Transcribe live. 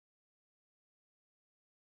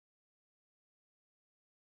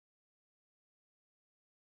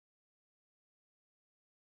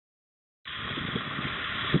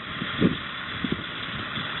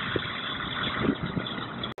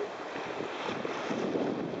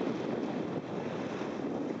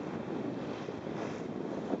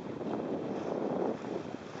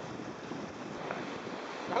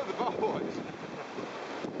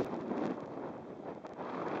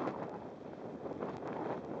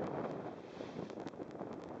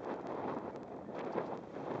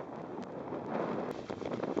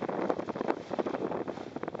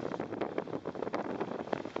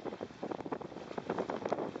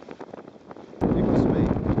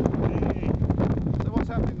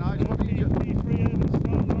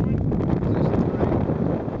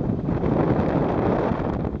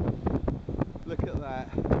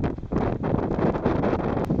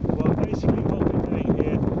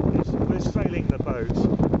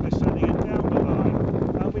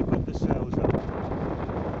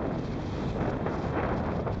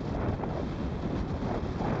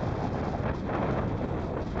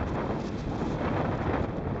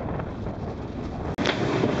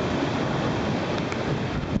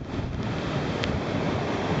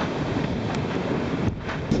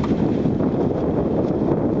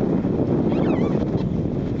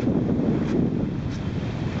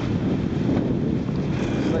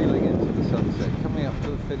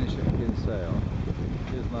finish and begin sail.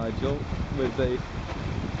 Here's Nigel with the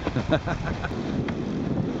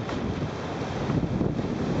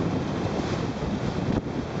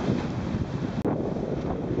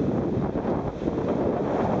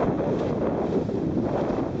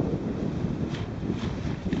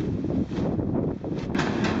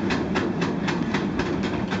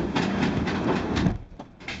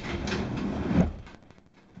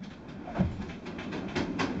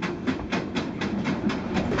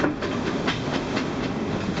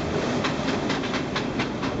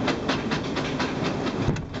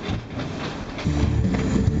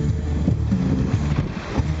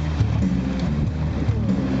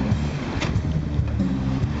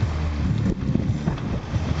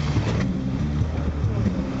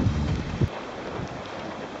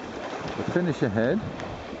finish ahead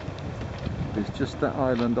is just that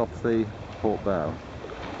island off the port bow.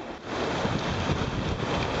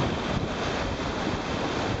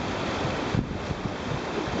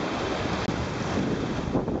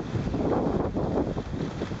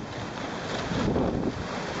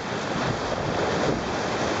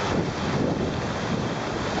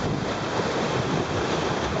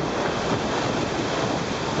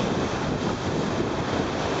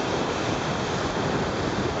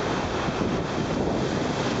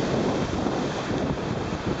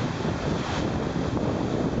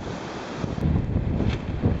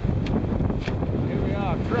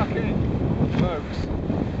 Folks, the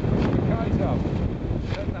kite up,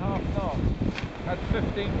 7.5 knots, had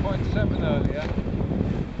 15.7 earlier,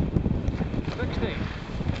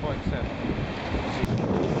 16.7.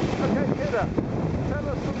 Okay, Kidder,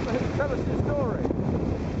 tell us your story.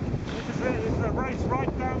 This is it, it's a race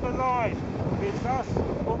right down the line. It's us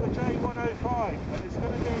on the J105 and it's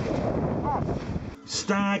going to be us.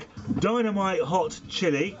 Stag Dynamite Hot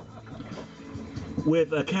Chili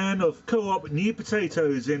with a can of Co-op new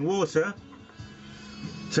potatoes in water.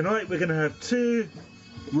 Tonight we're going to have 2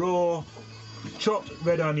 raw chopped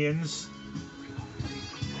red onions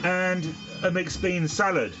and a mixed bean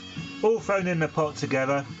salad, all thrown in the pot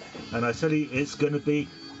together, and I tell you it's going to be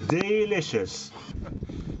delicious.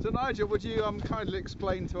 So Nigel, would you kindly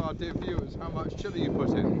explain to our dear viewers how much chilli you put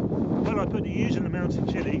in? Well, I put the usual amount of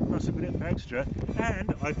chilli plus a bit of extra,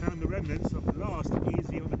 and I found the remnants of the last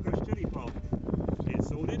easy on the crushed chilli pot.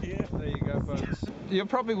 It's all in here. There you go, folks. You're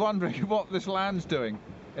probably wondering what this land's doing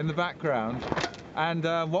in the background and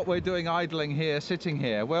what we're doing idling here, sitting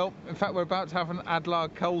here. Well, in fact, we're about to have an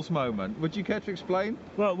Adlard Coles moment. Would you care to explain?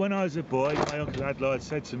 Well, when I was a boy, my Uncle Adlard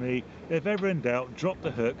said to me, if ever in doubt, drop the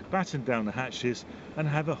hook, batten down the hatches and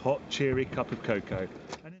have a hot, cheery cup of cocoa.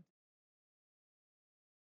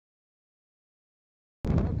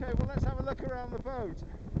 Okay, well, let's have a look around the boat.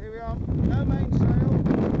 Here we are, no mainsail.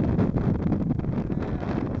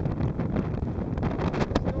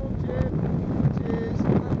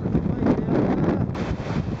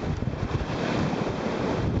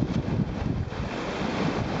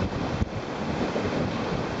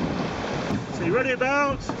 So you ready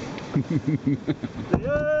about?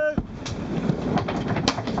 Yeah.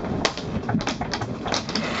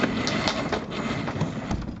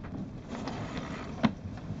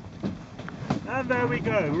 And there we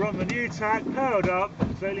go, we're on the new tack, powered up,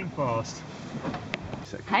 sailing fast.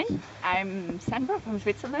 Hi, I'm Sandra from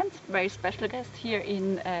Switzerland, very special guest here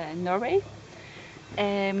in Norway.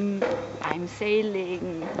 I'm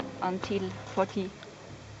sailing until 40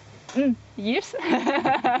 years,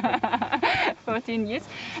 14 years,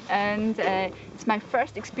 and it's my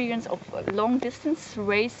first experience of long distance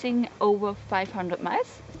racing over 500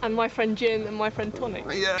 miles. And my friend Jim and my friend Tony.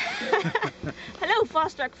 Yeah. Hello,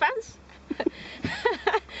 Fastrak fans.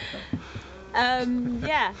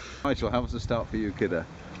 Yeah. Nigel, how was the start for you, Kidder?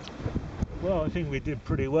 Well, I think we did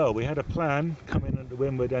pretty well. We had a plan, come in at the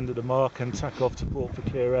windward end of the mark and tack off to port for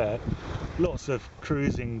clear air. Lots of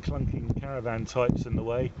cruising, clunking caravan types in the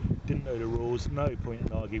way. Didn't know the rules, no point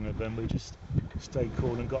in arguing with them. We just stayed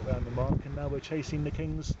cool and got round the mark, and now we're chasing the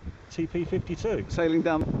King's TP52. Sailing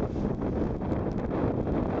down.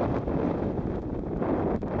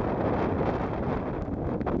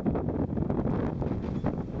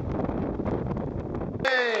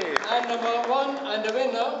 And number 1 and the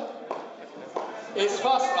winner is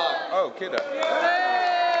Fastrak. Oh, Kidder.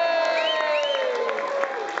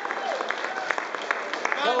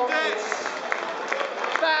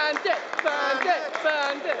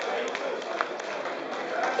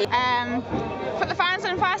 For the fans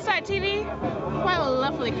on Fastrak TV, what a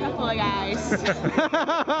lovely couple of guys.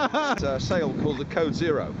 It's a sail called the Code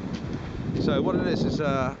Zero. So what it is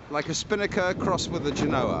like a spinnaker crossed with a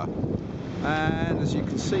Genoa. And as you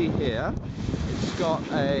can see here, it's got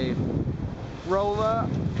a roller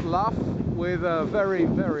luff with a very,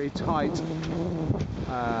 very tight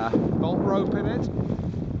bolt rope in it,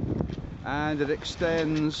 and it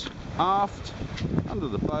extends aft under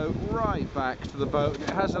the boat right back to the boat.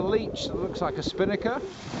 It has a leech that looks like a spinnaker,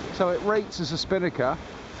 so it rates as a spinnaker,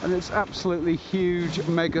 and it's absolutely huge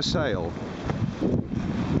mega sail.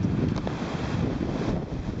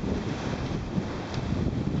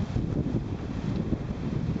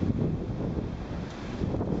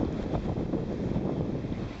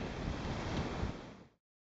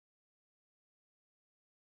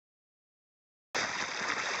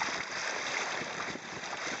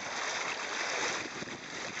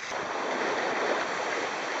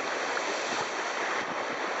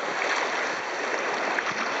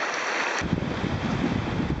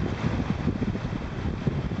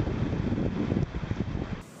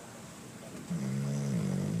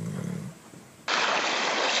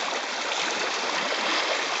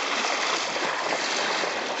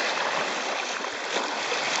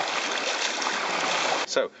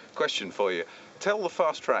 So, question for you. Tell the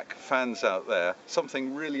Fast Track fans out there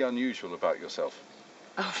something really unusual about yourself.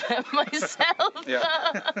 About myself?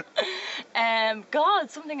 Yeah.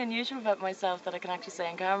 God, something unusual about myself that I can actually say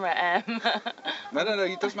on camera. No,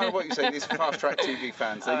 it doesn't matter what you say. These Fast Track TV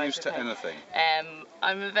fans, they're Right, used to okay. anything.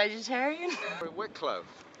 I'm a vegetarian. We're in Wicklow,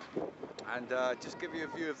 and just give you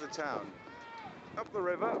a view of the town. Up the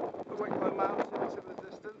river, the Wicklow Mountains in the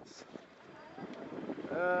distance,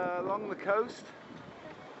 along the coast,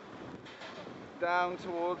 down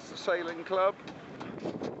towards the sailing club,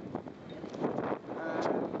 and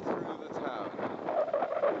through the town.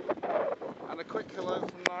 And a quick hello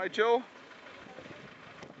from Nigel.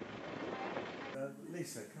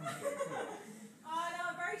 Lisa, come here. Oh no,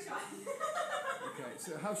 I'm very shy. Okay,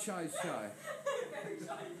 so how shy is shy? Very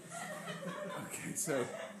shy. Okay, so,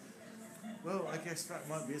 well, I guess that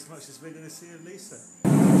might be as much as we're going to see of Lisa.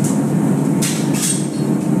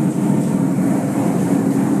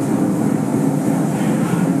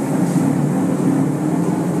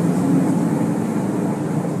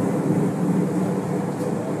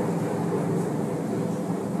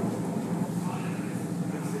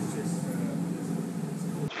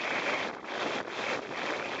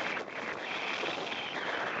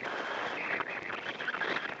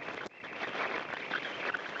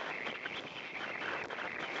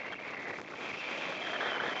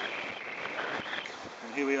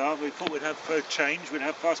 Here we are. We thought we'd have for a change, we'd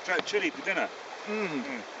have Fast Track chili for dinner.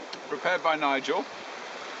 Prepared by Nigel.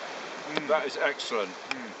 That is excellent.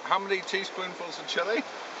 How many teaspoonfuls of chilli?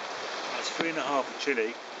 That's 3.5 of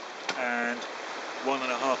chili and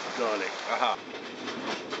 1.5 of garlic. Aha.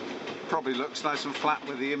 Probably looks nice and flat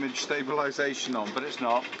with the image stabilisation on, but it's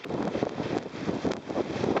not.